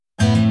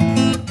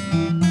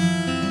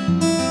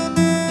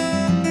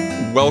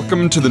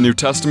Welcome to the New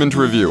Testament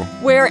Review,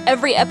 where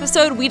every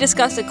episode we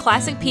discuss a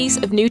classic piece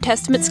of New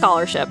Testament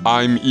scholarship.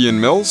 I'm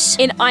Ian Mills.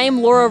 And I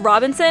am Laura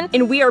Robinson,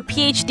 and we are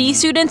PhD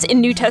students in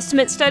New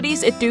Testament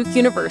Studies at Duke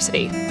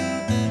University.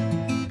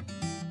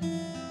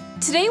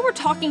 Today we're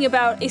talking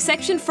about a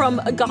section from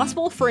A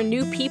Gospel for a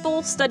New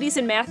People, Studies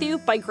in Matthew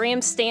by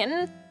Graham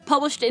Stanton,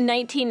 published in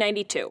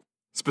 1992.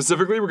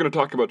 Specifically, we're going to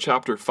talk about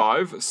Chapter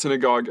 5,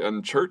 Synagogue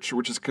and Church,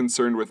 which is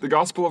concerned with the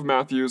Gospel of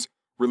Matthew's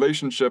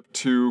relationship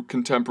to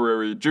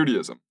contemporary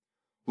Judaism.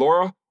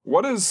 Laura,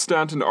 what is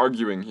Stanton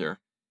arguing here?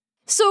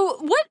 So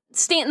what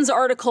Stanton's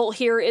article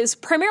here is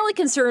primarily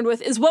concerned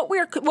with is what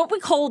we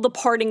call the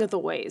parting of the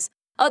ways.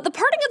 The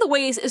parting of the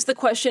ways is the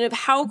question of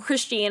how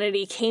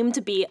Christianity came to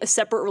be a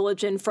separate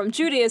religion from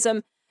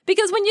Judaism,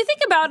 because when you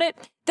think about it,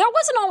 that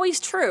wasn't always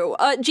true.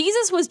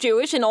 Jesus was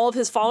Jewish and all of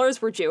his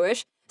followers were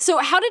Jewish. So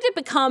how did it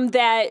become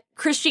that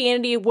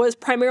Christianity was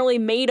primarily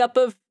made up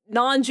of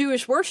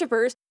non-Jewish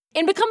worshippers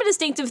and become a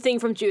distinctive thing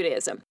from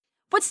Judaism?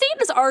 What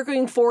Stanton is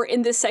arguing for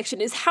in this section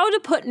is how to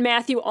put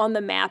Matthew on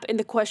the map in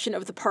the question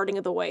of the parting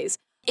of the ways.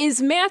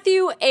 Is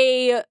Matthew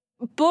a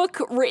book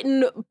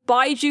written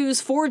by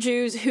Jews for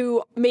Jews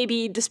who may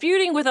be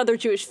disputing with other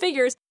Jewish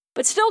figures,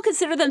 but still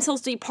consider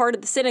themselves to be part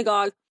of the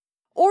synagogue?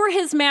 Or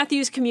has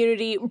Matthew's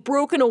community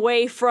broken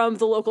away from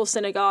the local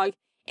synagogue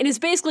and is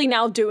basically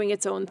now doing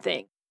its own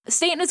thing?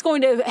 Stanton is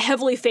going to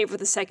heavily favor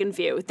the second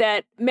view,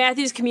 that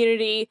Matthew's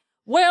community,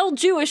 while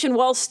Jewish and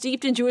while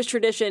steeped in Jewish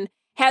tradition,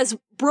 has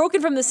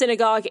broken from the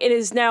synagogue and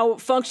is now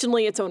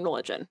functionally its own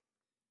religion.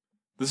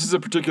 This is a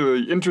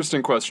particularly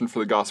interesting question for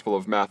the Gospel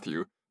of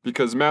Matthew,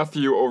 because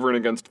Matthew, over and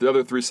against the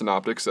other three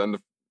synoptics and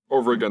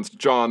over against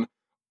John,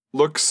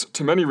 looks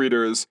to many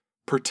readers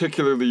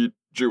particularly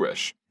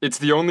Jewish. It's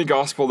the only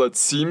gospel that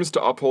seems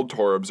to uphold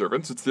Torah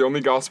observance. It's the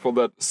only gospel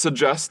that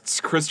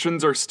suggests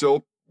Christians are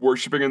still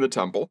worshiping in the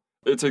temple.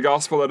 It's a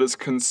gospel that is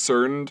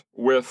concerned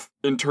with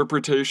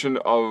interpretation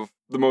of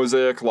the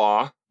Mosaic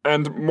law,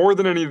 and more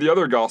than any of the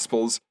other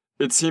gospels,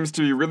 it seems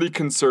to be really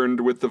concerned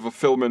with the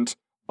fulfillment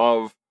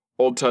of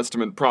Old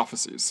Testament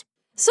prophecies.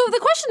 So the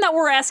question that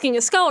we're asking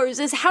as scholars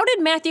is, how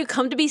did Matthew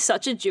come to be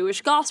such a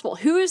Jewish gospel?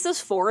 Who is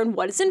this for and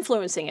what is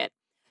influencing it?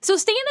 So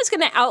Stanton is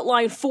going to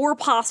outline four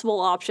possible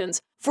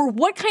options for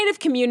what kind of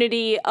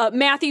community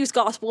Matthew's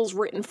gospel is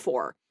written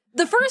for.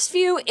 The first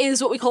view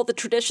is what we call the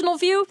traditional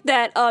view,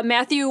 that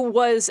Matthew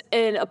was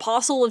an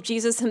apostle of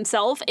Jesus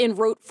himself and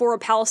wrote for a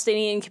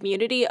Palestinian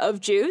community of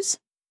Jews.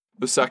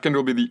 The second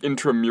will be the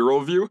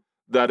intramural view,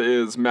 that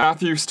is,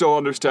 Matthew still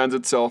understands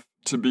itself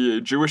to be a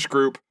Jewish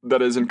group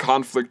that is in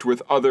conflict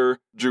with other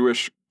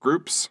Jewish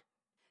groups.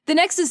 The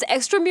next is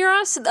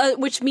extramuros,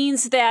 which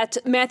means that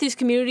Matthew's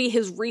community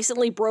has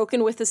recently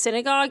broken with the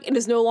synagogue and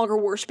is no longer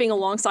worshiping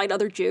alongside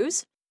other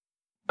Jews.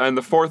 And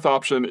the fourth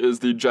option is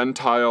the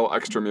Gentile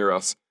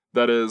extramuros.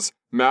 That is,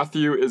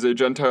 Matthew is a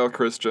Gentile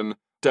Christian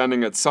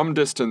standing at some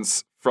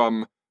distance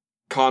from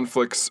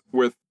conflicts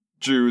with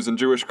Jews and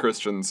Jewish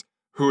Christians,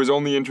 who is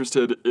only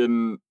interested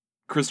in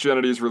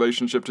Christianity's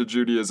relationship to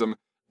Judaism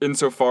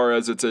insofar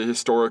as it's a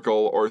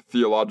historical or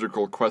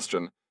theological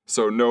question.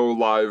 So no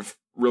live,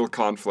 real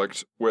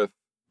conflict with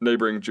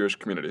neighboring Jewish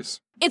communities.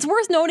 It's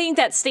worth noting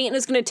that Stanton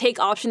is going to take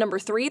option number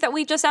 3 that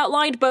we just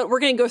outlined, but we're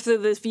going to go through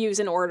the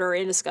views in order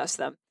and discuss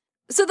them.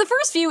 So the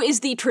first view is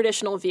the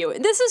traditional view.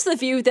 This is the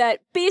view that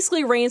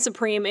basically reigns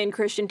supreme in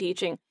Christian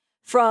teaching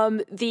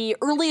from the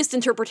earliest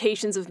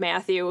interpretations of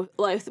Matthew,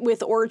 like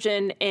with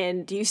Origen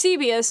and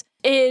Eusebius,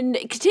 and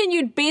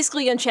continued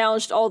basically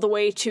unchallenged all the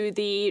way to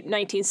the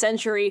 19th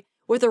century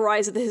with the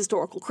rise of the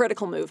historical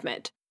critical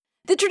movement.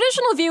 The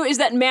traditional view is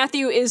that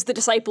Matthew is the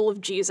disciple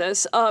of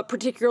Jesus,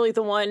 particularly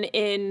the one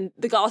in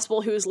the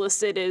gospel who is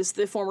listed as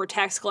the former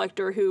tax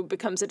collector who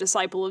becomes a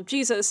disciple of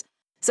Jesus.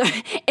 So,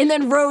 and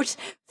then wrote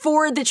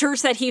for the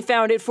church that he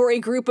founded for a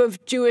group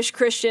of Jewish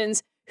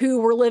Christians who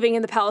were living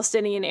in the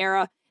Palestinian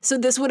era. So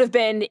this would have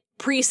been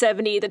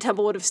pre-70, the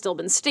temple would have still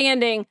been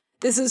standing.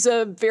 This is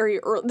a very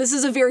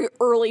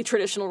early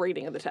traditional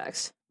reading of the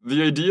text.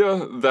 The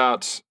idea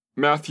that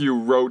Matthew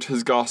wrote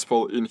his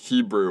gospel in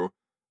Hebrew,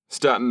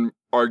 Stanton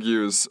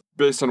argues,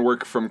 based on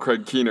work from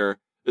Craig Keener,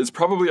 is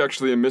probably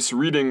actually a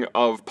misreading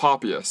of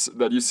Papias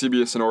that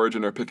Eusebius and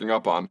Origen are picking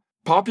up on.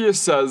 Papias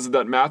says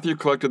that Matthew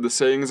collected the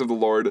sayings of the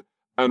Lord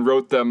and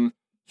wrote them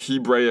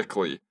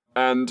Hebraically.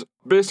 And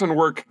based on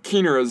work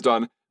Keener has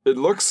done, it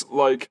looks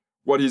like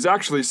what he's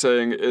actually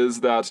saying is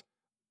that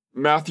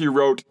Matthew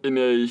wrote in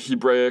a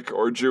Hebraic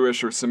or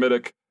Jewish or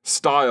Semitic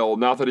style,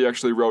 not that he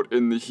actually wrote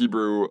in the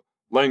Hebrew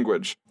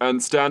language.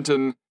 And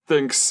Stanton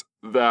thinks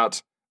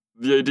that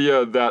the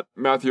idea that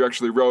Matthew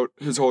actually wrote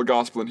his whole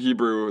gospel in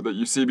Hebrew that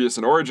Eusebius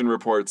and Origen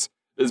reports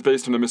is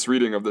based on a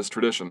misreading of this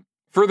tradition.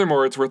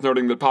 Furthermore, it's worth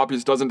noting that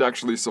Papias doesn't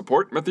actually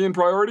support Matthean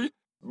priority,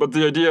 but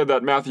the idea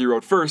that Matthew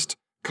wrote first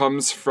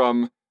comes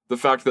from the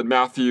fact that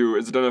Matthew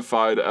is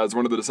identified as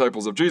one of the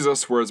disciples of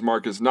Jesus, whereas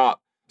Mark is not.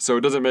 So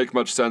it doesn't make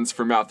much sense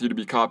for Matthew to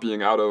be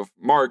copying out of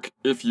Mark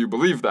if you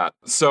believe that.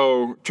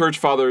 So church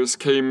fathers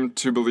came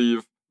to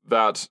believe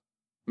that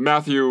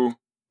Matthew,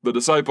 the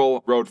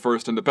disciple, wrote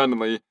first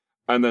independently,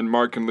 and then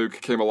Mark and Luke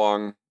came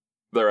along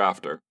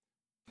thereafter.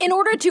 In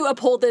order to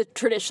uphold the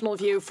traditional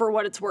view for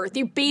what it's worth,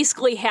 you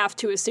basically have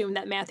to assume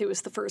that Matthew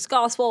is the first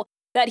gospel,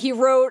 that he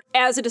wrote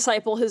as a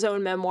disciple his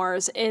own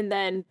memoirs, and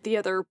then the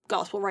other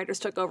gospel writers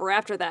took over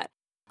after that.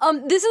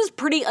 This is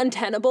pretty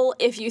untenable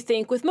if you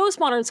think, with most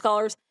modern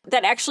scholars,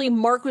 that actually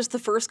Mark was the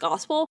first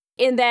gospel,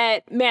 and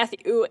that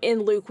Matthew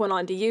and Luke went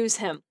on to use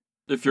him.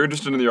 If you're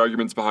interested in the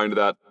arguments behind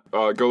that,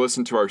 go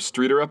listen to our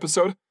Streeter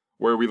episode,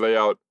 where we lay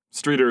out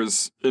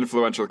Streeter's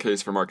influential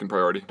case for Markan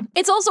priority.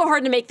 It's also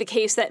hard to make the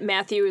case that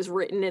Matthew is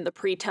written in the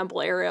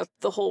pre-temple era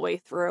the whole way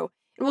through.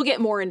 And we'll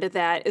get more into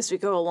that as we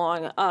go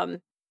along.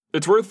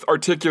 It's worth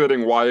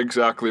articulating why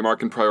exactly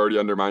Markan priority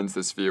undermines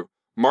this view.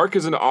 Mark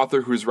is an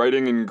author who's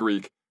writing in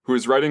Greek, who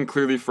is writing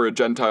clearly for a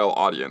Gentile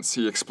audience.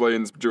 He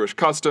explains Jewish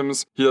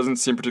customs, he doesn't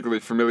seem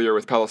particularly familiar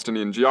with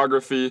Palestinian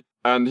geography,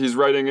 and he's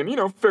writing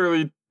in,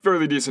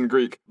 fairly decent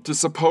Greek. To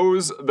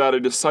suppose that a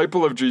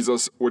disciple of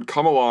Jesus would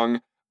come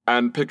along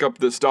and pick up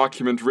this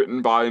document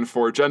written by and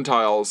for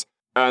Gentiles,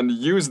 and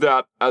use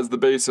that as the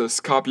basis,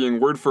 copying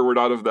word for word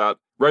out of that,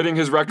 writing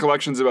his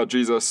recollections about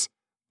Jesus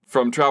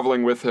from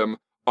traveling with him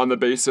on the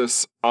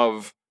basis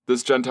of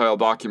this Gentile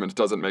document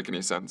doesn't make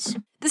any sense.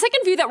 The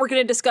second view that we're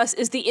going to discuss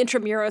is the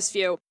intramuros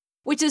view,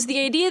 which is the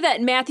idea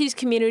that Matthew's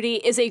community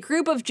is a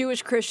group of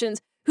Jewish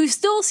Christians who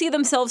still see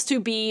themselves to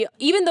be,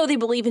 even though they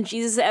believe in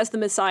Jesus as the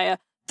Messiah,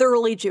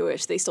 thoroughly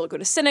Jewish. They still go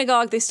to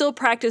synagogue, they still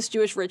practice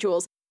Jewish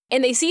rituals,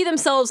 and they see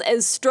themselves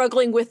as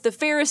struggling with the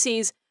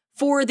Pharisees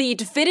for the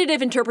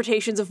definitive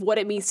interpretations of what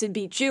it means to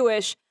be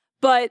Jewish,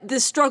 but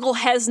this struggle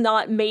has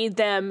not made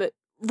them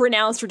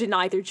renounce or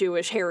deny their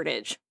Jewish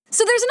heritage.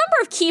 So there's a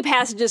number of key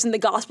passages in the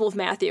Gospel of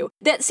Matthew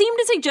that seem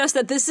to suggest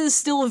that this is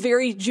still a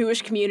very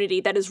Jewish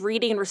community that is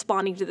reading and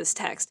responding to this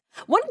text.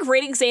 One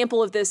great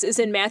example of this is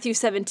in Matthew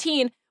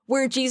 17,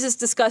 where Jesus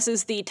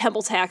discusses the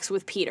temple tax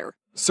with Peter.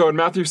 So in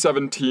Matthew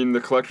 17, the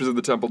collectors of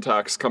the temple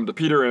tax come to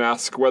Peter and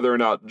ask whether or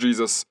not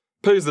Jesus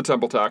pays the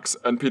temple tax,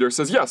 and Peter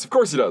says, yes, of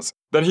course he does.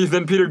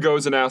 Then Peter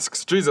goes and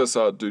asks Jesus,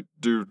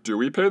 do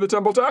we pay the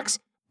temple tax?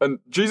 And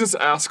Jesus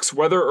asks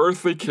whether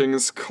earthly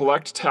kings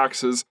collect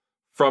taxes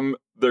from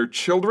their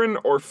children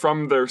or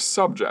from their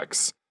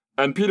subjects.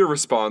 And Peter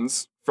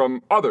responds,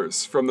 from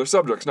others, from their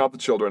subjects, not the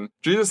children.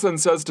 Jesus then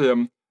says to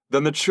him,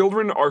 then the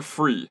children are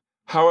free.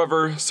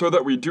 However, so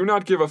that we do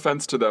not give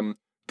offense to them,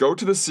 go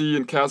to the sea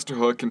and cast a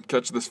hook and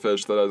catch this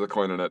fish that has a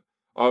coin in it.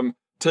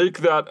 Take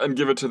that and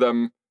give it to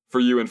them for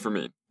you and for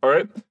me. All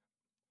right?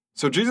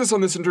 So Jesus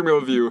on this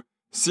intramural view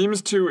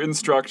seems to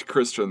instruct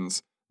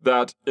Christians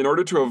that in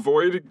order to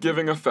avoid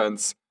giving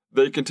offense,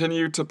 they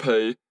continue to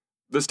pay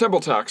this temple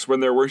tax when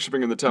they're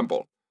worshiping in the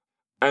temple.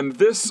 And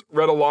this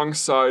read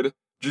alongside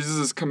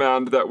Jesus'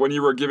 command that when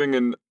you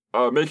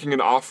are making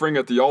an offering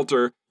at the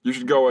altar, you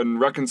should go and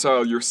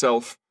reconcile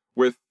yourself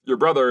with your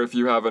brother if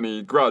you have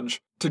any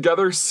grudge,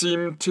 together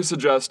seem to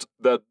suggest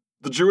that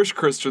the Jewish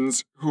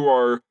Christians who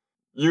are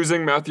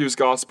using Matthew's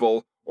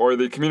gospel, or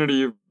the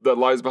community that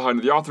lies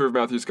behind the author of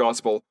Matthew's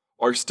gospel,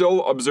 are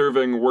still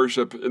observing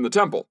worship in the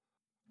temple.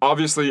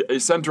 Obviously, a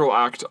central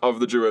act of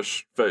the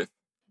Jewish faith.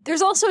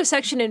 There's also a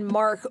section in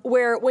Mark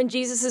where when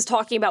Jesus is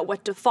talking about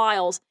what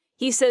defiles,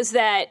 he says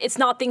that it's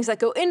not things that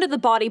go into the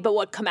body, but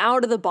what come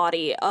out of the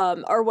body,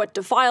 or what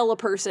defile a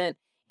person.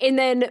 And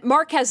then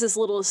Mark has this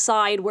little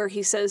aside where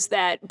he says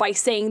that by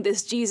saying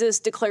this, Jesus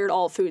declared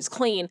all foods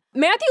clean.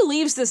 Matthew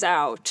leaves this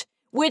out,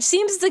 which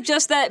seems to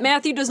suggest that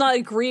Matthew does not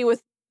agree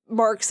with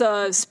Mark's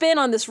spin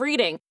on this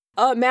reading.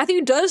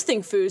 Matthew does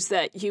think foods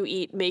that you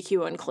eat make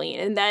you unclean,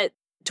 and that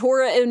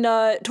Torah and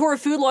Torah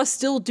food laws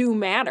still do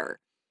matter.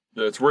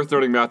 Yeah, it's worth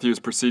noting Matthew's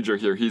procedure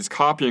here. He's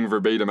copying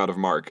verbatim out of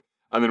Mark,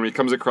 and then when he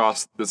comes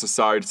across this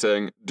aside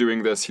saying,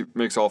 doing this he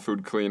makes all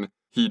food clean,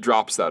 he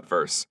drops that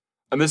verse.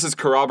 And this is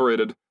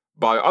corroborated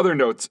by other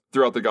notes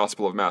throughout the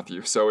Gospel of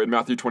Matthew. So in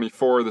Matthew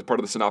 24, the part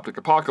of the Synoptic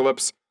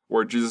Apocalypse,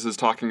 where Jesus is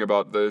talking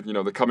about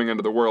the coming end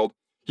of the world,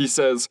 he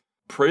says,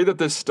 pray that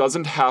this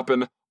doesn't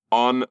happen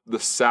on the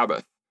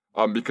Sabbath,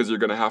 because you're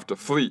going to have to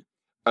flee.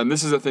 And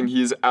this is a thing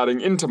he's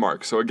adding into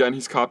Mark. So again,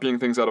 he's copying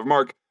things out of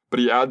Mark, but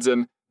he adds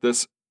in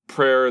this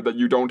prayer that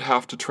you don't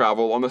have to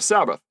travel on the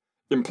Sabbath,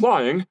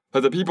 implying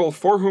that the people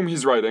for whom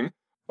he's writing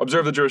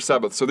observe the Jewish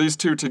Sabbath. So these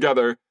two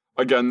together,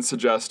 again,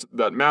 suggest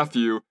that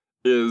Matthew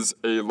is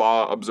a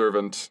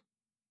law-observant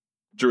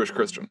Jewish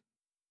Christian.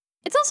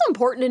 It's also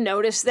important to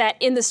notice that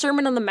in the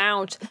Sermon on the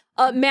Mount,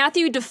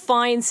 Matthew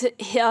defines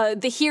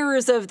the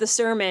hearers of the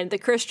sermon,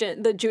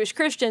 the Jewish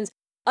Christians,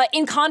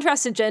 in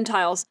contrast to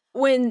Gentiles.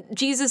 When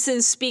Jesus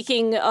is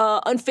speaking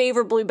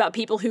unfavorably about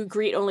people who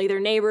greet only their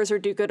neighbors or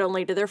do good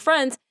only to their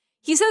friends,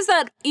 he says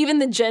that even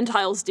the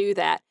Gentiles do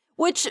that,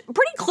 which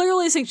pretty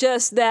clearly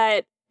suggests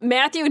that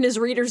Matthew and his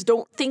readers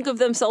don't think of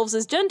themselves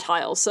as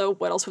Gentiles. So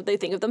what else would they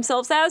think of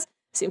themselves as?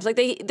 Seems like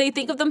they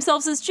think of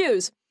themselves as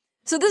Jews.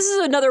 So this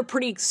is another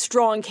pretty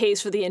strong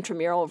case for the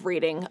intramural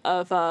reading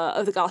of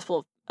the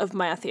Gospel of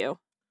Matthew.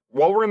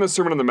 While we're in the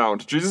Sermon on the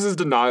Mount, Jesus'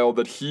 denial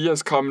that he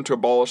has come to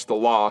abolish the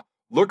law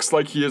looks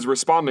like he is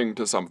responding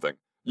to something.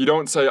 You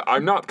don't say,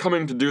 I'm not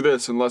coming to do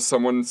this unless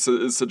someone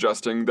is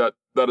suggesting that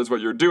that is what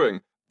you're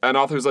doing. And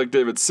authors like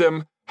David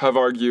Sim have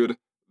argued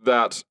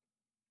that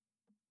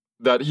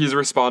he's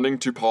responding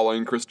to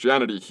Pauline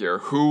Christianity here.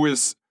 Who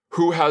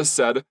has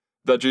said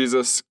that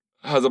Jesus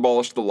has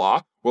abolished the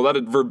law? Well,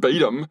 that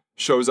verbatim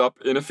shows up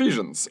in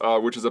Ephesians,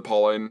 which is a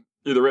Pauline,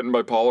 either written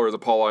by Paul or is a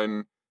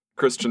Pauline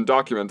Christian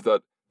document,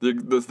 that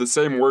the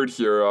same word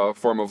here,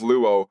 form of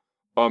luo,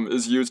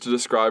 is used to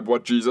describe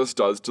what Jesus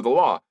does to the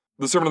law.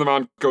 The Sermon on the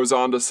Mount goes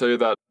on to say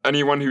that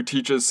anyone who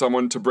teaches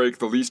someone to break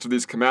the least of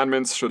these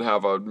commandments should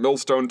have a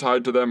millstone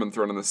tied to them and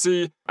thrown in the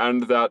sea,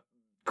 and that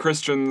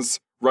Christians'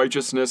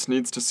 righteousness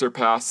needs to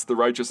surpass the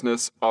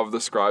righteousness of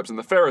the scribes and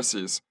the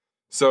Pharisees.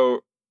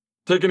 So,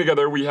 taken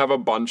together, we have a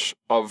bunch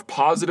of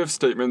positive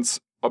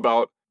statements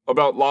about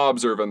law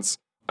observance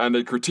and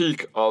a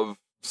critique of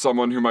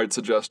someone who might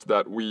suggest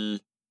that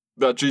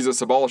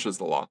Jesus abolishes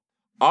the law.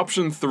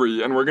 Option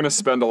 3, and we're going to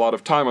spend a lot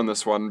of time on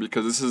this one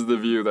because this is the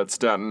view that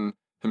Stanton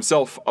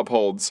himself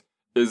upholds,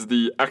 is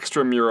the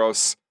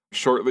extramuros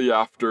shortly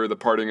after the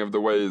parting of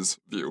the ways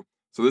view.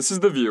 So this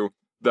is the view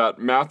that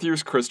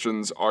Matthew's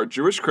Christians are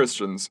Jewish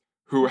Christians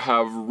who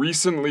have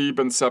recently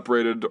been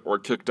separated or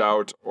kicked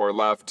out or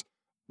left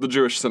the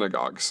Jewish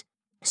synagogues.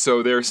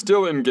 So they're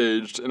still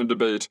engaged in a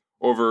debate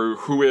over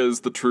who is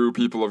the true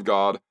people of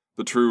God,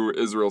 the true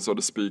Israel, so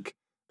to speak,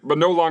 but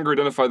no longer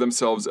identify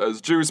themselves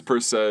as Jews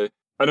per se,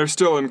 and are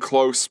still in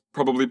close,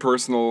 probably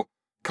personal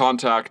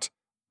contact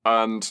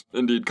and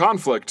indeed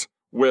conflict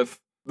with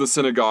the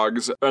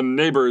synagogues and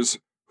neighbors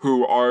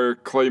who are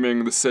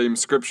claiming the same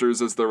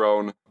scriptures as their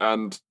own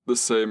and the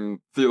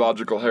same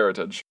theological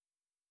heritage.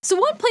 So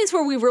one place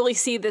where we really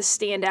see this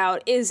stand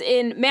out is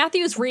in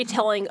Matthew's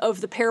retelling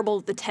of the parable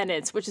of the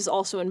tenants, which is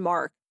also in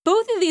Mark.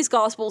 Both of these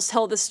Gospels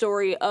tell the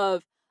story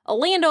of a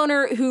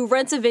landowner who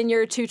rents a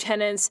vineyard to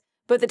tenants,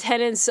 but the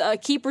tenants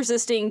keep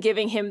resisting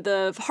giving him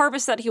the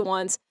harvest that he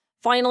wants.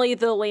 Finally,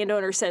 the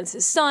landowner sends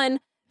his son.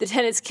 The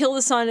tenants kill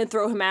the son and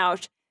throw him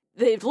out.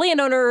 The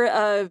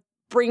landowner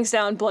brings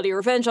down bloody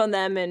revenge on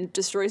them and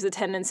destroys the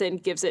tenants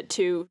and gives it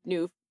to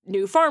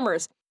new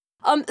farmers.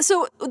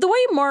 So the way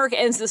Mark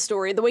ends the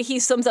story, the way he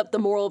sums up the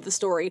moral of the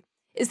story,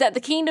 is that the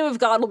kingdom of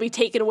God will be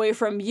taken away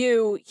from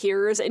you,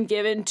 hearers, and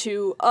given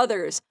to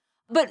others.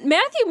 But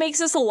Matthew makes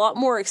this a lot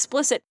more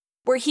explicit,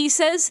 where he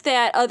says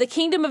that the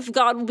kingdom of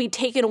God will be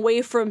taken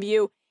away from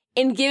you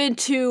and given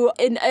to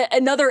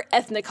another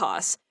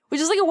ethnikos, which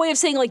is like a way of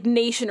saying like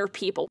nation or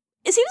people.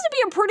 It seems to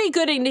be a pretty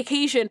good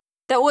indication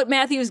that what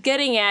Matthew is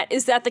getting at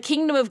is that the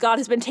kingdom of God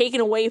has been taken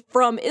away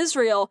from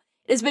Israel.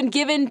 It has been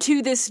given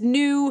to this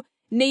new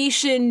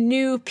nation,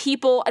 new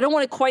people. I don't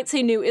want to quite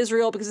say new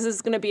Israel because this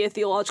is going to be a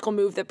theological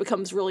move that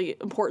becomes really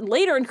important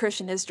later in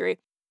Christian history,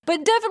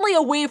 but definitely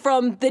away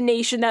from the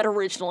nation that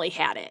originally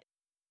had it.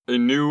 A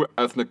new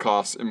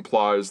ethnikos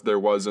implies there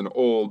was an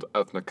old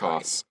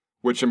ethnikos,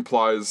 which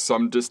implies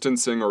some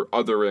distancing or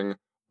othering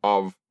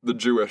of the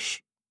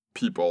Jewish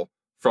people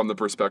from the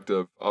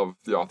perspective of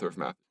the author of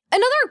Matthew.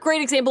 Another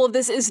great example of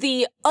this is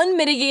the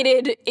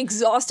unmitigated,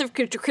 exhaustive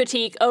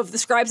critique of the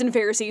scribes and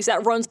Pharisees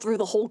that runs through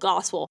the whole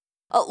gospel.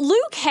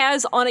 Luke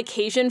has, on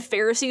occasion,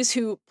 Pharisees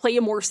who play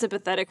a more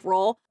sympathetic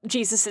role.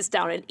 Jesus sits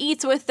down and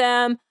eats with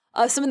them.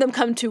 Some of them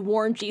come to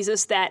warn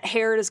Jesus that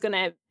Herod is going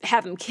to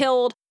have him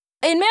killed.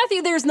 In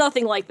Matthew, there's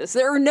nothing like this.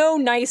 There are no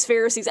nice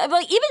Pharisees.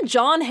 Like, even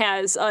John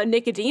has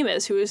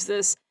Nicodemus, who is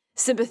this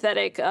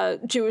sympathetic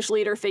Jewish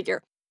leader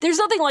figure. There's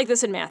nothing like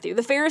this in Matthew.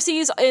 The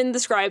Pharisees and the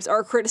scribes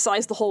are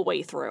criticized the whole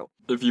way through.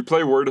 If you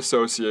play word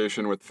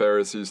association with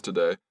Pharisees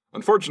today,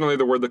 unfortunately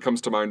the word that comes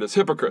to mind is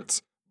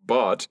hypocrites.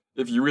 But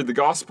if you read the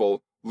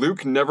Gospel,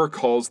 Luke never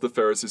calls the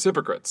Pharisees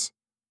hypocrites.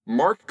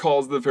 Mark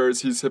calls the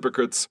Pharisees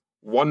hypocrites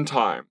one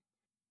time.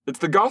 It's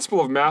the Gospel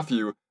of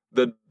Matthew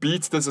that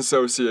beats this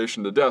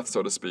association to death,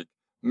 so to speak.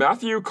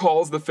 Matthew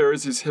calls the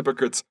Pharisees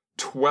hypocrites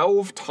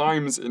 12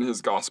 times in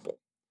his Gospel.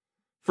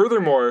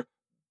 Furthermore,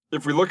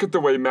 if we look at the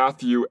way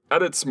Matthew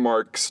edits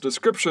Mark's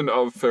description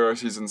of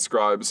Pharisees and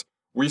scribes,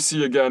 we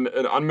see again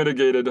an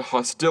unmitigated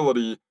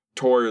hostility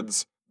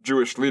towards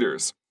Jewish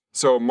leaders.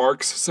 So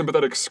Mark's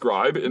sympathetic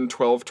scribe in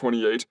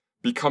 12:28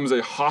 becomes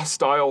a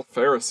hostile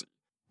Pharisee.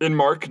 In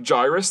Mark,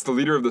 Jairus, the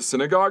leader of the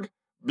synagogue,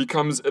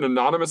 becomes an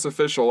anonymous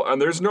official,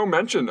 and there's no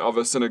mention of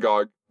a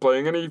synagogue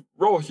playing any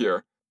role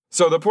here.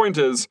 So the point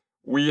is,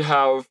 we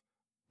have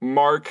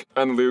Mark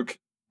and Luke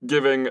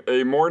giving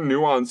a more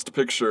nuanced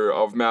picture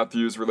of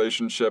Matthew's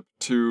relationship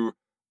to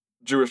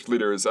Jewish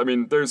leaders. I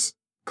mean, there's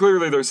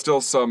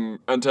still some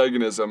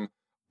antagonism,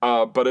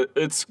 but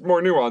it's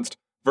more nuanced,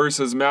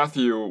 versus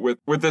Matthew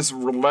with this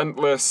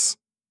relentless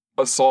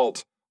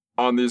assault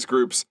on these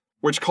groups,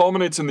 which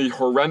culminates in the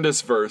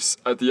horrendous verse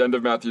at the end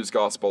of Matthew's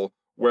Gospel,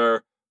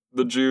 where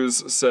the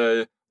Jews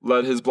say,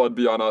 "Let his blood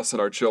be on us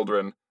and our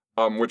children,"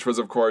 which was,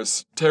 of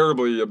course,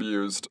 terribly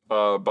abused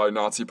by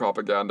Nazi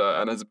propaganda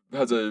and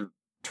has a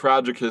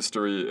tragic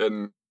history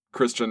in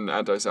Christian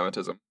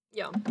anti-Semitism.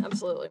 Yeah,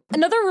 absolutely.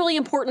 Another really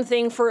important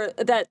thing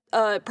that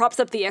props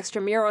up the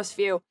extramuros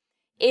view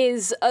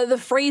is the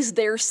phrase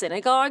 "their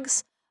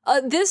synagogues."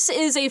 This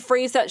is a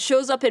phrase that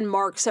shows up in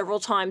Mark several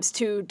times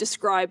to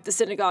describe the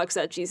synagogues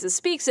that Jesus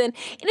speaks in,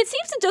 and it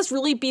seems to just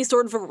really be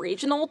sort of a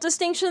regional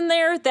distinction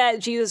there, that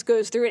Jesus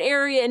goes through an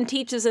area and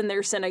teaches in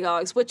their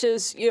synagogues, which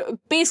is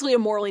basically a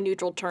morally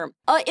neutral term.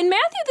 In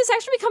Matthew, this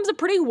actually becomes a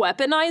pretty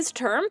weaponized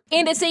term,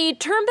 and it's a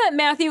term that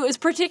Matthew is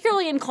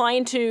particularly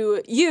inclined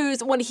to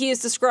use when he is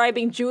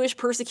describing Jewish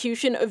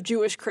persecution of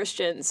Jewish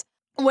Christians.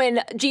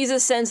 When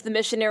Jesus sends the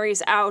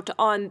missionaries out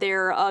on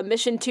their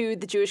mission to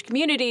the Jewish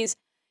communities,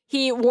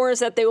 he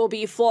warns that they will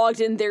be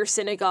flogged in their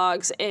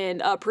synagogues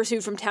and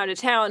pursued from town to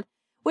town,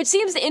 which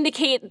seems to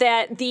indicate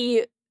that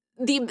the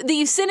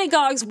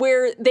synagogues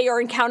where they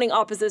are encountering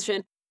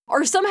opposition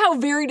are somehow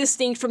very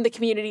distinct from the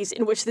communities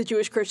in which the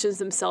Jewish Christians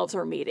themselves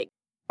are meeting.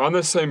 On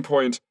this same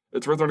point,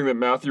 it's worth noting that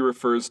Matthew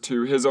refers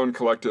to his own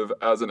collective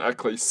as an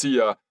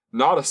ecclesia,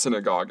 not a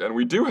synagogue, and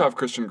we do have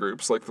Christian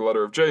groups, like the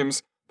letter of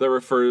James, that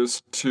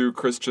refers to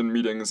Christian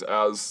meetings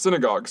as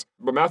synagogues,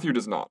 but Matthew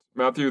does not.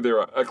 Matthew,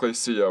 they're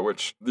ecclesia,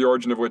 which the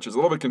origin of which is a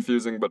little bit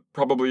confusing, but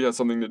probably has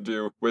something to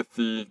do with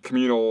the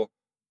communal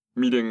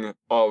meeting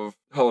of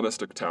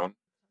Hellenistic town.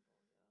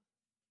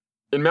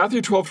 In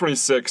Matthew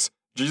 12:26,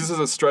 Jesus has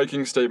a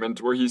striking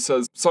statement where he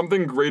says,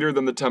 "Something greater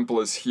than the temple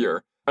is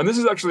here." And this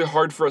is actually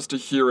hard for us to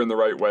hear in the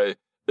right way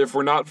if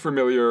we're not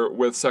familiar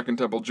with Second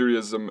Temple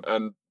Judaism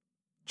and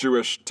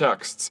Jewish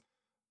texts.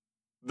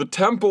 The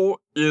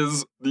temple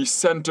is the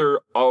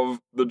center of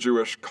the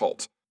Jewish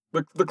cult.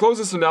 The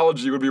closest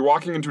analogy would be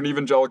walking into an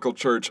evangelical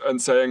church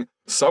and saying,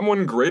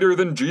 "Someone greater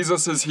than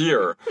Jesus is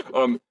here."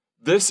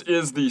 This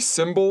is the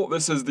symbol,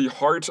 this is the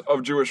heart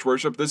of Jewish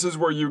worship. This is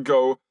where you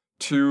go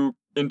to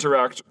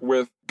interact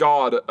with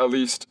God, at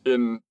least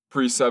in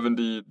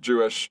pre-70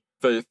 Jewish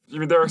faith. I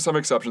mean, there are some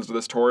exceptions to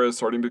this. Torah is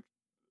starting to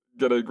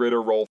get a greater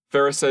role.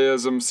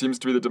 Pharisaism seems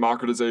to be the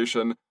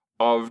democratization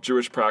of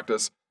Jewish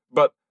practice.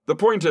 But the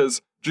point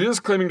is,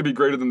 Jesus claiming to be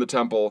greater than the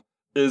temple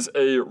is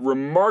a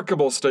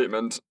remarkable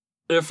statement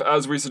if,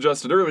 as we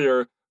suggested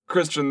earlier,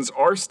 Christians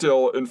are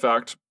still, in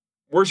fact,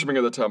 worshiping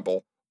at the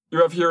temple. You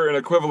have here an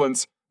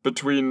equivalence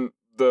between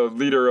the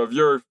leader of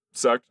your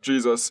sect,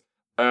 Jesus,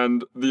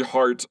 and the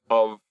heart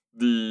of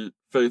the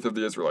faith of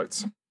the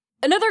Israelites.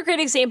 Another great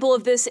example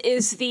of this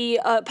is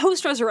the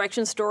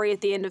post-resurrection story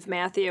at the end of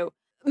Matthew.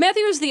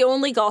 Matthew is the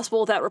only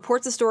gospel that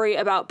reports a story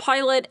about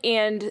Pilate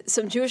and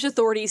some Jewish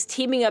authorities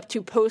teaming up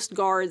to post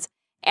guards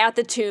at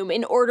the tomb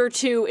in order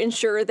to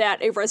ensure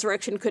that a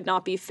resurrection could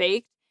not be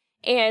faked,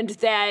 and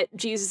that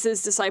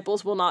Jesus'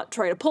 disciples will not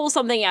try to pull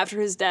something after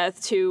his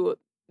death to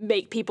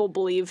make people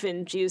believe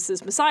in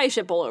Jesus'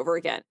 messiahship all over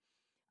again.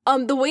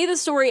 The way the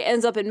story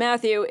ends up in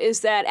Matthew is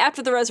that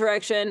after the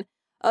resurrection,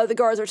 the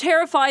guards are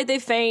terrified, they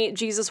faint,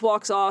 Jesus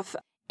walks off,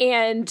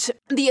 and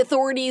the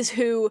authorities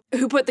who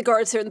put the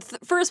guards there in the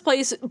first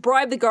place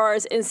bribe the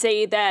guards and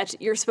say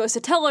that you're supposed to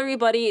tell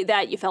everybody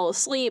that you fell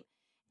asleep,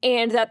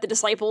 and that the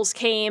disciples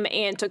came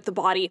and took the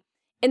body.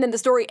 And then the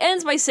story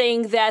ends by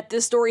saying that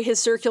this story has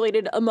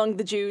circulated among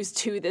the Jews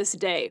to this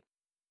day.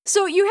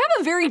 So you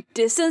have a very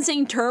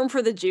distancing term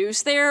for the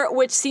Jews there,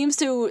 which seems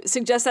to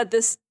suggest that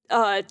this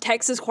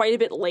text is quite a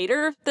bit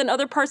later than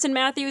other parts in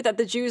Matthew, that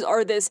the Jews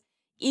are this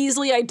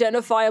easily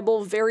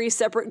identifiable, very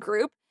separate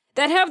group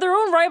that have their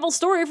own rival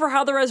story for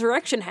how the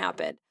resurrection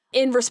happened.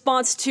 In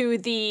response to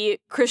the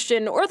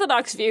Christian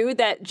Orthodox view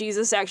that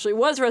Jesus actually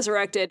was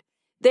resurrected,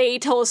 they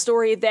tell a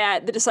story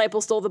that the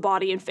disciples stole the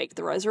body and faked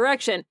the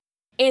resurrection.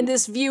 And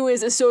this view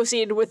is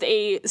associated with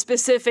a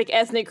specific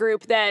ethnic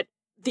group that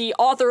the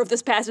author of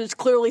this passage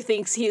clearly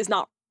thinks he is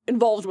not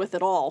involved with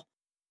at all.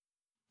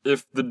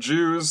 If the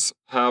Jews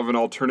have an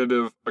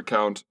alternative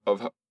account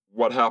of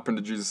what happened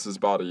to Jesus'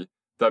 body,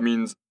 that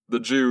means the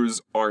Jews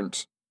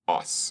aren't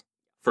us,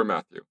 for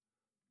Matthew.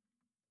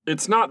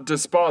 It's not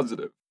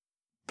dispositive.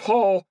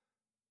 Paul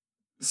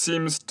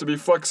seems to be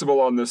flexible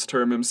on this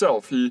term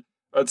himself. He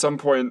at some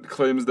point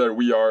claims that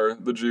we are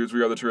the Jews,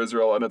 we are the true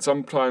Israel, and at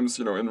some times,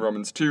 in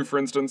Romans 2, for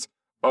instance,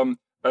 and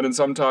in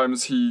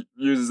sometimes he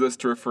uses this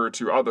to refer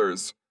to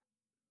others.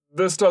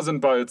 This doesn't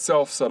by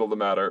itself settle the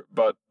matter,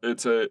 but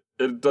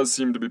it does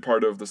seem to be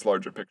part of this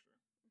larger picture.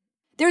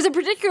 There's a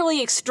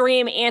particularly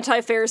extreme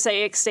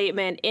anti-Pharisaic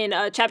statement in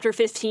chapter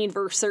 15,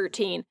 verse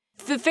 13.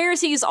 The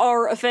Pharisees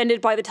are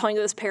offended by the telling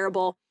of this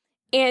parable,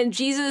 and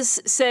Jesus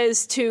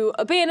says to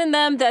abandon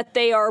them, that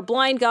they are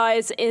blind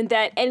guides, and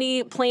that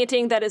any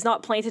planting that is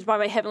not planted by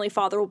my heavenly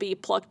Father will be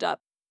plucked up.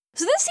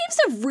 So this seems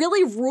to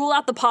really rule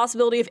out the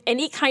possibility of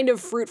any kind of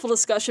fruitful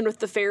discussion with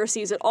the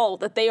Pharisees at all,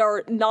 that they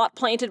are not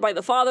planted by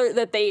the Father,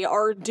 that they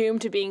are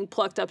doomed to being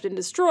plucked up and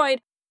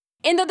destroyed,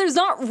 and that there's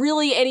not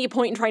really any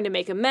point in trying to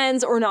make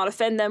amends or not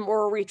offend them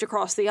or reach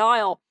across the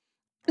aisle.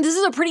 This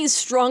is a pretty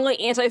strongly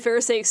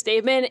anti-Pharisaic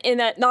statement in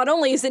that not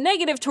only is it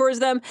negative towards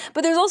them,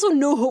 but there's also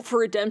no hope for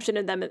redemption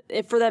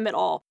for them at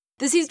all.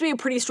 This seems to be a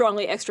pretty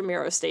strongly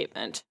extramuros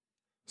statement.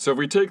 So if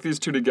we take these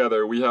two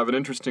together, we have an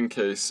interesting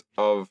case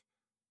of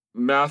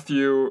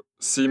Matthew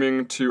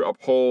seeming to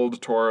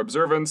uphold Torah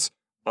observance,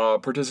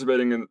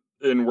 participating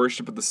in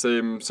worship at the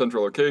same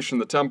central location,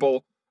 the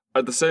temple,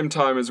 at the same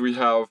time as we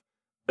have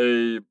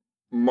a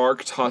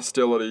marked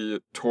hostility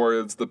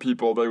towards the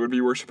people they would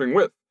be worshiping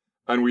with.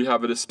 And we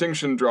have a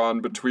distinction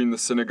drawn between the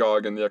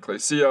synagogue and the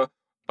ecclesia,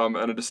 and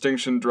a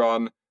distinction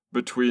drawn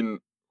between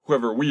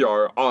whoever we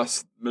are,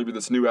 us, maybe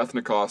this new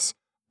ethnikos,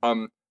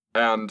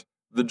 and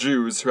the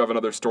Jews who have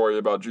another story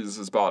about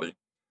Jesus' body.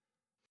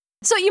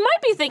 So you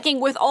might be thinking,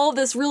 with all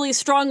this really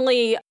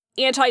strongly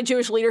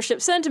anti-Jewish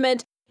leadership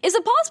sentiment, is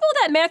it possible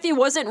that Matthew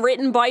wasn't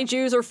written by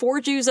Jews or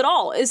for Jews at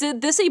all? Is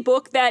this a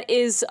book that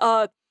is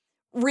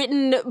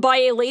written by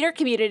a later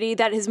community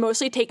that is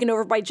mostly taken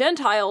over by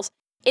Gentiles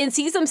and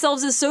sees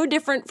themselves as so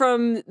different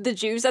from the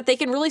Jews that they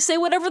can really say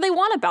whatever they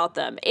want about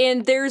them?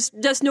 And there's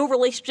just no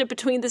relationship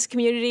between this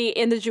community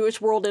and the Jewish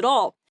world at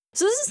all.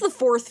 So this is the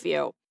fourth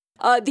view,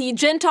 the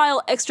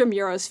Gentile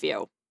extramuros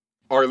view.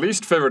 Our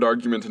least favorite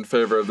argument in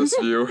favor of this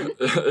view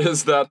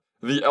is that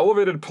the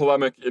elevated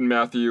polemic in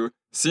Matthew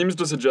seems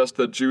to suggest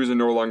that Jews are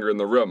no longer in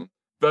the room.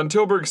 Van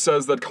Tilburg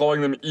says that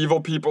calling them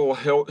evil people,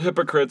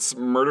 hypocrites,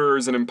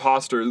 murderers, and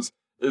imposters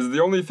is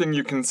the only thing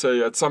you can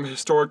say at some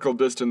historical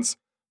distance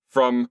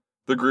from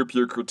the group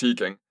you're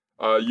critiquing.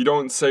 You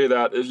don't say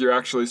that if you're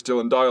actually still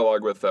in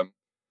dialogue with them.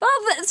 Well,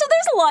 so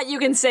there's a lot you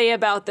can say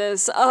about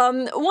this.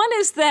 One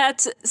is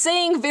that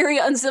saying very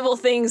uncivil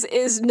things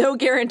is no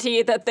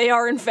guarantee that they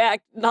are, in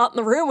fact, not in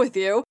the room with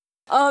you.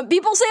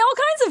 People say all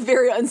kinds of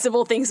very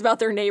uncivil things about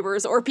their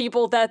neighbors or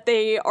people that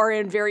they are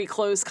in very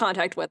close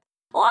contact with.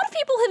 A lot of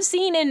people have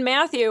seen in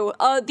Matthew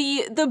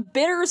the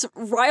bitter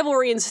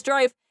rivalry and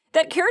strife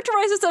that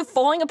characterizes a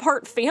falling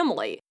apart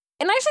family.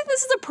 And I think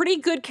this is a pretty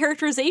good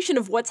characterization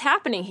of what's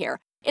happening here.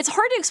 It's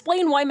hard to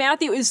explain why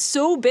Matthew is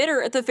so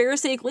bitter at the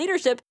Pharisaic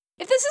leadership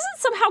if this isn't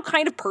somehow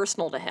kind of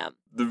personal to him.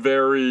 The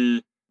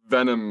very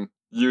venom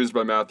used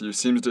by Matthew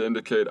seems to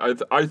indicate,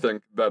 I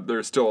think, that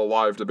there's still a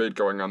live debate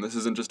going on. This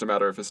isn't just a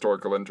matter of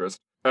historical interest.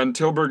 And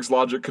Tilburg's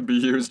logic could be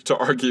used to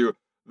argue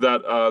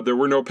that there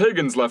were no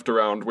pagans left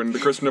around when the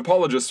Christian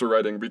apologists were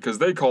writing, because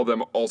they call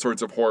them all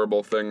sorts of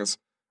horrible things.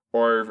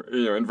 Or,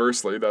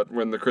 inversely, that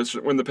when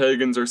the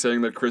pagans are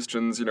saying that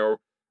Christians,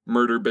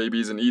 murder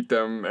babies and eat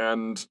them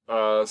and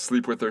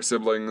sleep with their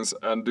siblings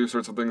and do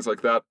sorts of things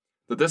like that,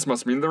 that this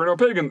must mean there were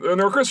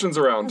no Christians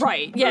around.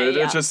 Right, yeah.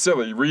 It's just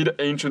silly. Read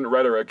ancient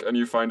rhetoric and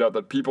you find out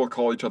that people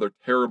call each other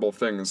terrible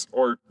things,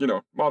 or,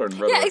 modern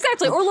rhetoric. Yeah,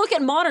 exactly, or look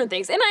at modern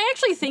things. And I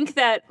actually think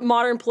that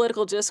modern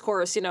political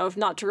discourse, if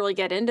not to really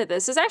get into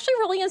this, is actually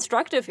really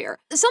instructive here.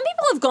 Some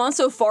people have gone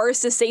so far as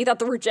to say that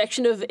the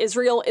rejection of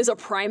Israel is a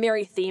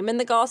primary theme in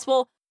the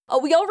gospel.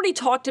 We already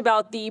talked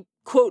about the,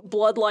 quote,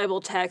 blood libel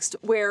text,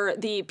 where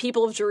the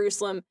people of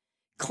Jerusalem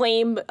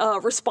claim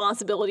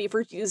responsibility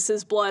for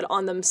Jesus' blood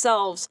on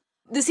themselves.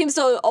 This seems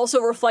to also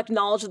reflect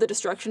knowledge of the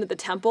destruction of the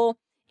temple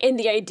and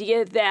the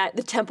idea that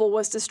the temple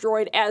was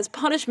destroyed as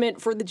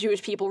punishment for the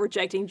Jewish people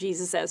rejecting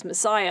Jesus as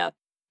Messiah.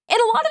 And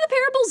a lot of the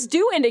parables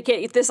do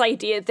indicate this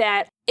idea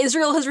that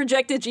Israel has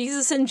rejected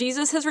Jesus and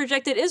Jesus has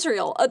rejected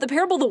Israel. The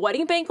parable of the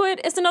wedding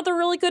banquet is another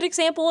really good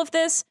example of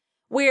this,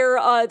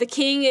 where the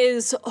king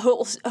is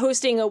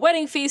hosting a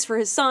wedding feast for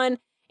his son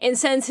and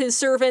sends his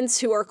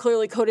servants, who are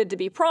clearly coded to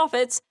be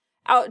prophets,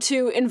 out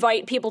to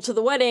invite people to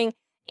the wedding.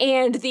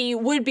 And the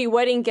would-be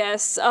wedding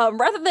guests,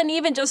 rather than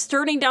even just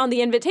turning down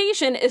the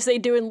invitation, as they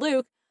do in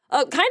Luke,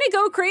 kind of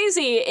go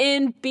crazy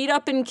and beat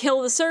up and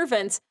kill the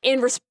servants, in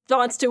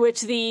response to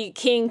which the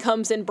king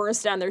comes and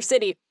burns down their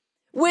city.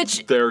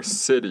 Their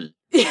city.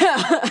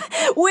 Yeah,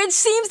 which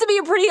seems to be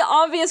a pretty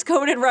obvious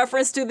coded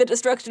reference to the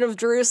destruction of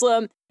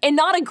Jerusalem, and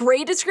not a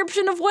great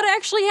description of what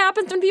actually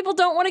happens when people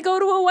don't want to go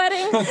to a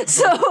wedding.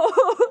 So,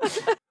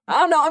 I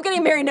don't know, I'm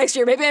getting married next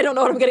year. Maybe I don't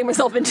know what I'm getting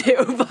myself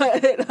into,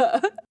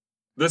 but...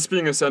 This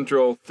being a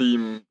central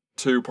theme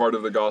to part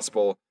of the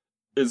gospel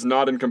is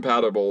not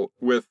incompatible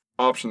with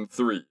option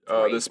 3.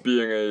 Right. This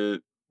being a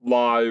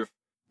live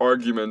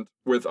argument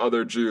with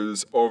other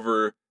Jews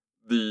over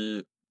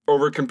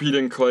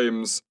competing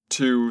claims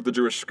to the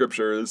Jewish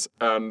scriptures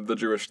and the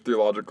Jewish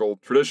theological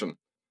tradition.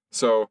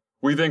 So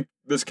we think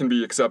this can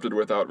be accepted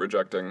without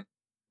rejecting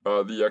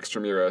the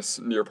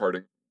extramuros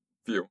near-parting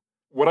view.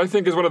 What I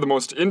think is one of the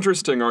most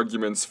interesting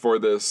arguments for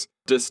this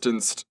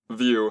distanced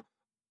view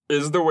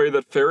is the way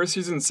that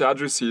Pharisees and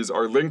Sadducees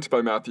are linked by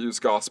Matthew's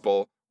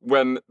gospel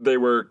when they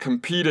were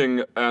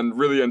competing and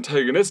really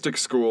antagonistic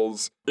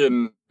schools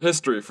in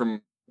history,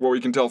 from what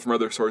we can tell from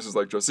other sources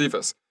like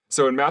Josephus.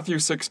 So in Matthew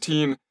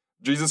 16,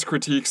 Jesus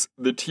critiques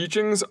the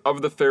teachings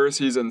of the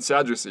Pharisees and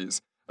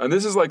Sadducees. And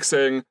this is like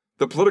saying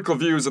the political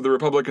views of the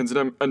Republicans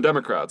and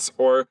Democrats,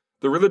 or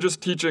the religious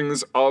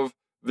teachings of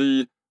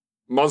the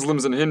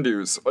Muslims and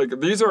Hindus.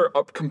 Like, these are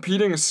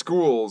competing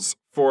schools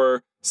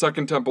for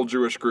Second Temple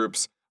Jewish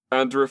groups,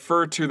 and to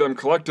refer to them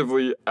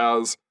collectively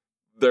as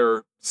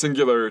their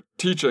singular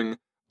teaching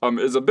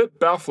is a bit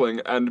baffling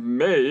and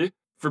may,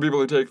 for people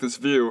who take this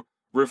view,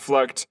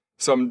 reflect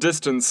some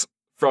distance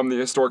from the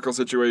historical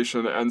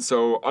situation and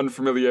so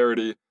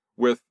unfamiliarity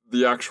with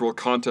the actual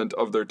content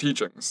of their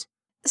teachings.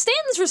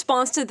 Stanton's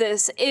response to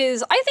this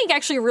is, I think,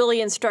 actually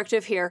really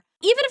instructive here.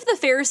 Even if the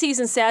Pharisees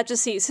and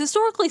Sadducees,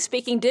 historically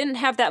speaking, didn't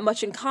have that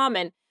much in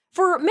common,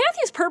 For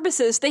Matthew's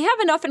purposes, they have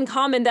enough in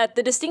common that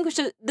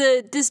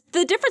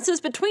the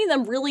differences between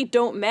them really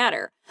don't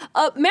matter.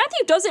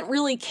 Matthew doesn't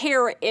really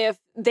care if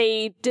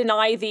they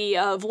deny the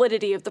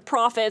validity of the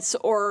prophets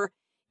or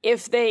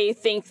if they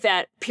think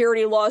that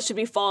purity laws should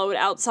be followed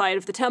outside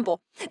of the temple.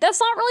 That's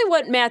not really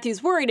what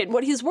Matthew's worried in.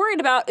 What he's worried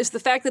about is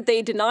the fact that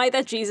they deny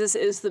that Jesus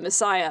is the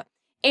Messiah.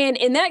 And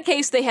in that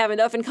case, they have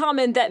enough in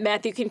common that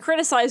Matthew can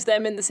criticize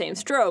them in the same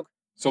stroke.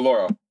 So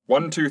Laura,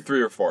 1, 2,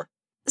 3, or 4?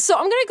 So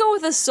I'm going to go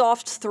with a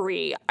soft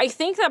 3. I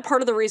think that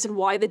part of the reason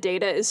why the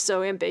data is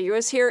so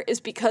ambiguous here is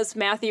because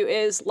Matthew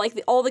is,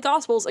 like all the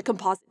Gospels, a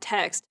composite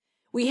text.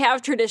 We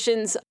have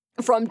traditions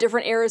from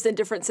different eras and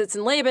different Sitz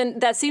and Laban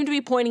that seem to be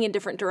pointing in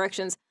different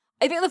directions.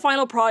 I think the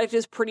final product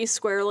is pretty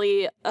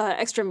squarely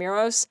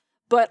extramuros,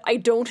 but I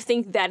don't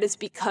think that is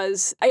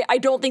because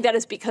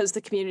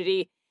the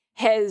community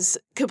has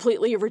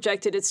completely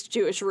rejected its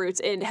Jewish roots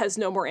and has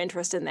no more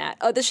interest in that.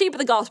 The shape of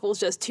the Gospel is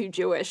just too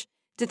Jewish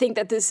to think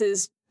that this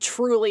is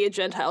truly a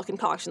Gentile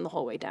concoction the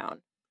whole way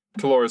down.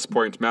 To Laura's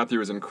point,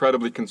 Matthew is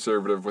incredibly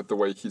conservative with the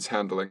way he's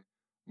handling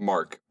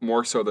Mark,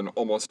 more so than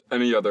almost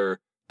any other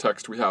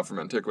text we have from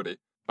antiquity.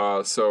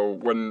 So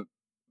when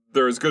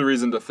there is good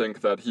reason to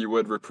think that he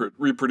would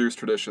reproduce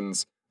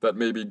traditions that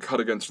maybe cut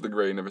against the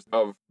grain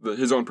of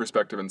his own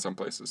perspective in some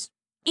places.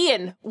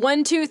 Ian,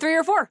 1, 2, 3,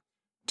 or 4?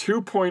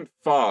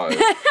 2.5.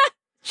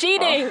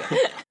 Cheating!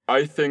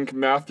 I think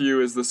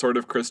Matthew is the sort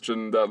of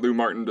Christian that Lou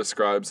Martin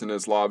describes in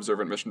his Law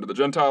Observant Mission to the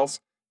Gentiles.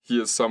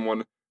 He is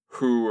someone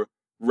who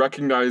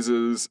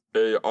recognizes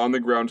a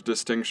on-the-ground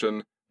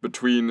distinction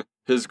between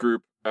his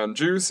group and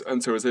Jews,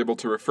 and so is able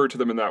to refer to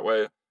them in that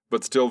way,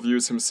 but still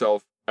views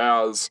himself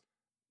as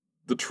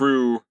the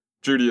true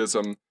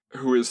Judaism,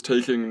 who is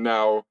taking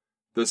now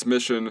this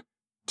mission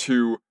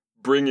to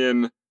bring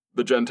in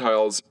the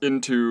Gentiles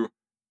into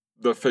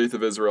the faith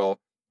of Israel.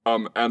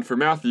 And for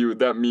Matthew,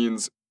 that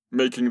means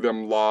making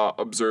them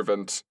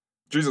law-observant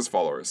Jesus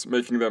followers,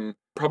 making them,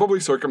 probably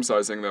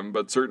circumcising them,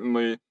 but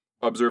certainly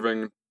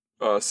observing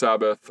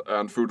Sabbath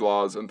and food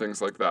laws and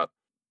things like that.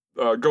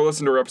 Go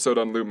listen to our episode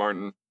on Lou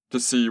Martin to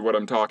see what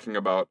I'm talking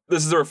about.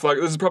 This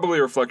is probably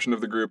a reflection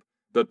of the group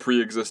that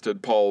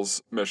pre-existed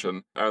Paul's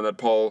mission and that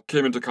Paul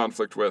came into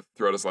conflict with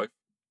throughout his life.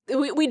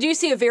 We do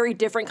see a very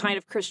different kind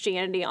of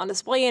Christianity on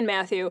display in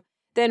Matthew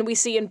than we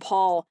see in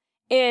Paul.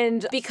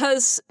 And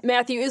because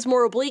Matthew is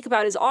more oblique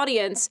about his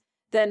audience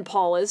than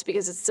Paul is,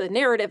 because it's a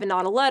narrative and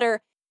not a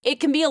letter, it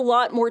can be a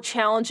lot more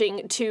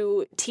challenging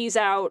to tease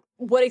out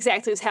what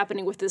exactly is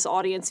happening with this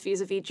audience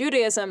vis-a-vis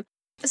Judaism.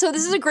 So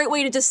this is a great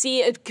way to just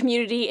see a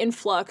community in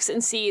flux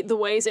and see the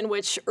ways in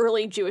which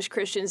early Jewish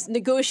Christians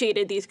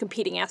negotiated these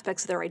competing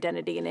aspects of their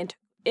identity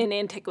in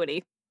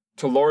antiquity.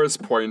 To Laura's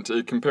point,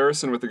 a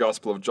comparison with the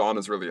Gospel of John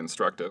is really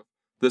instructive.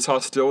 This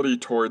hostility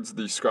towards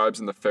the scribes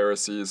and the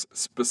Pharisees,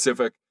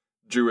 specific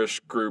Jewish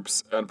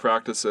groups and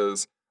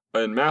practices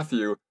in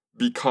Matthew,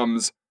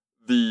 becomes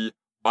the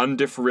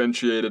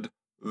undifferentiated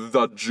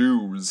the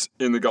Jews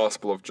in the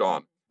Gospel of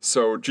John.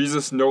 So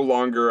Jesus no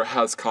longer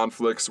has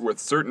conflicts with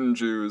certain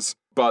Jews,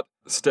 but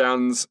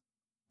stands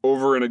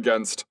over and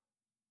against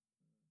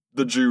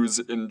the Jews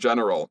in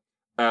general.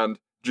 And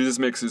Jesus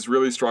makes these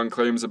really strong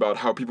claims about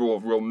how people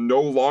will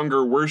no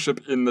longer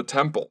worship in the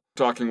temple,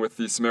 talking with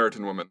the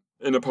Samaritan woman,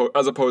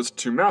 as opposed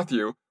to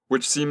Matthew,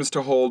 which seems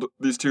to hold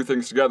these two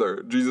things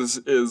together. Jesus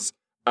is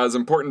as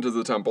important as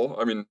the temple.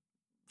 I mean,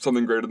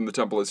 something greater than the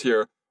temple is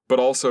here, but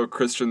also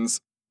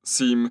Christians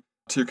seem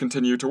to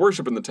continue to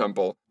worship in the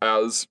temple,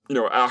 as,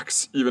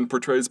 Acts even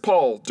portrays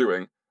Paul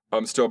doing,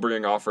 still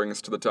bringing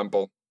offerings to the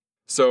temple.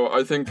 So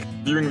I think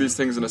viewing these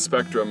things in a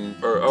spectrum,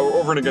 or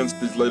over and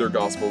against these later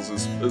Gospels,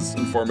 is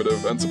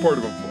informative and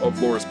supportive of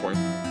Laura's point.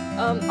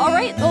 All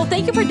right. Well,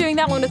 thank you for doing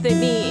that one with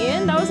me,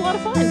 Ian. That was a lot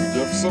of fun.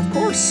 Yes, of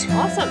course.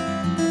 Awesome.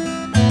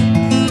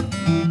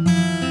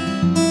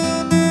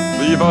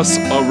 Leave us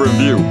a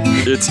review.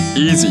 It's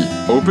easy.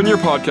 Open your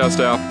podcast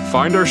app,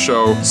 find our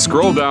show,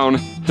 scroll down,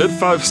 hit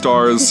 5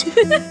 stars.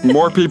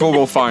 More people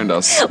will find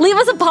us. Leave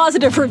us a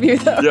positive review,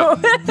 though. Yeah,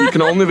 you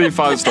can only leave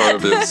 5-star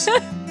reviews.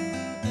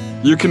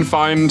 You can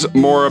find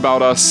more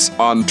about us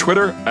on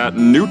Twitter at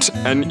Newt,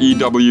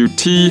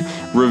 N-E-W-T,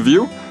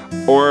 review,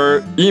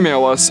 or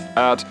email us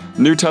at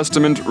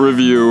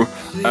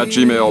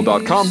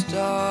newtestamentreview@gmail.com.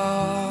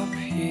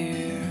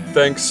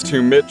 Thanks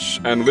to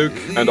Mitch and Luke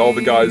and all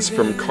the guys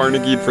from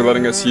Carnegie for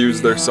letting us use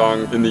their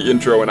song in the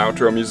intro and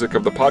outro music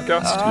of the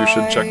podcast. You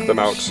should check them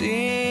out.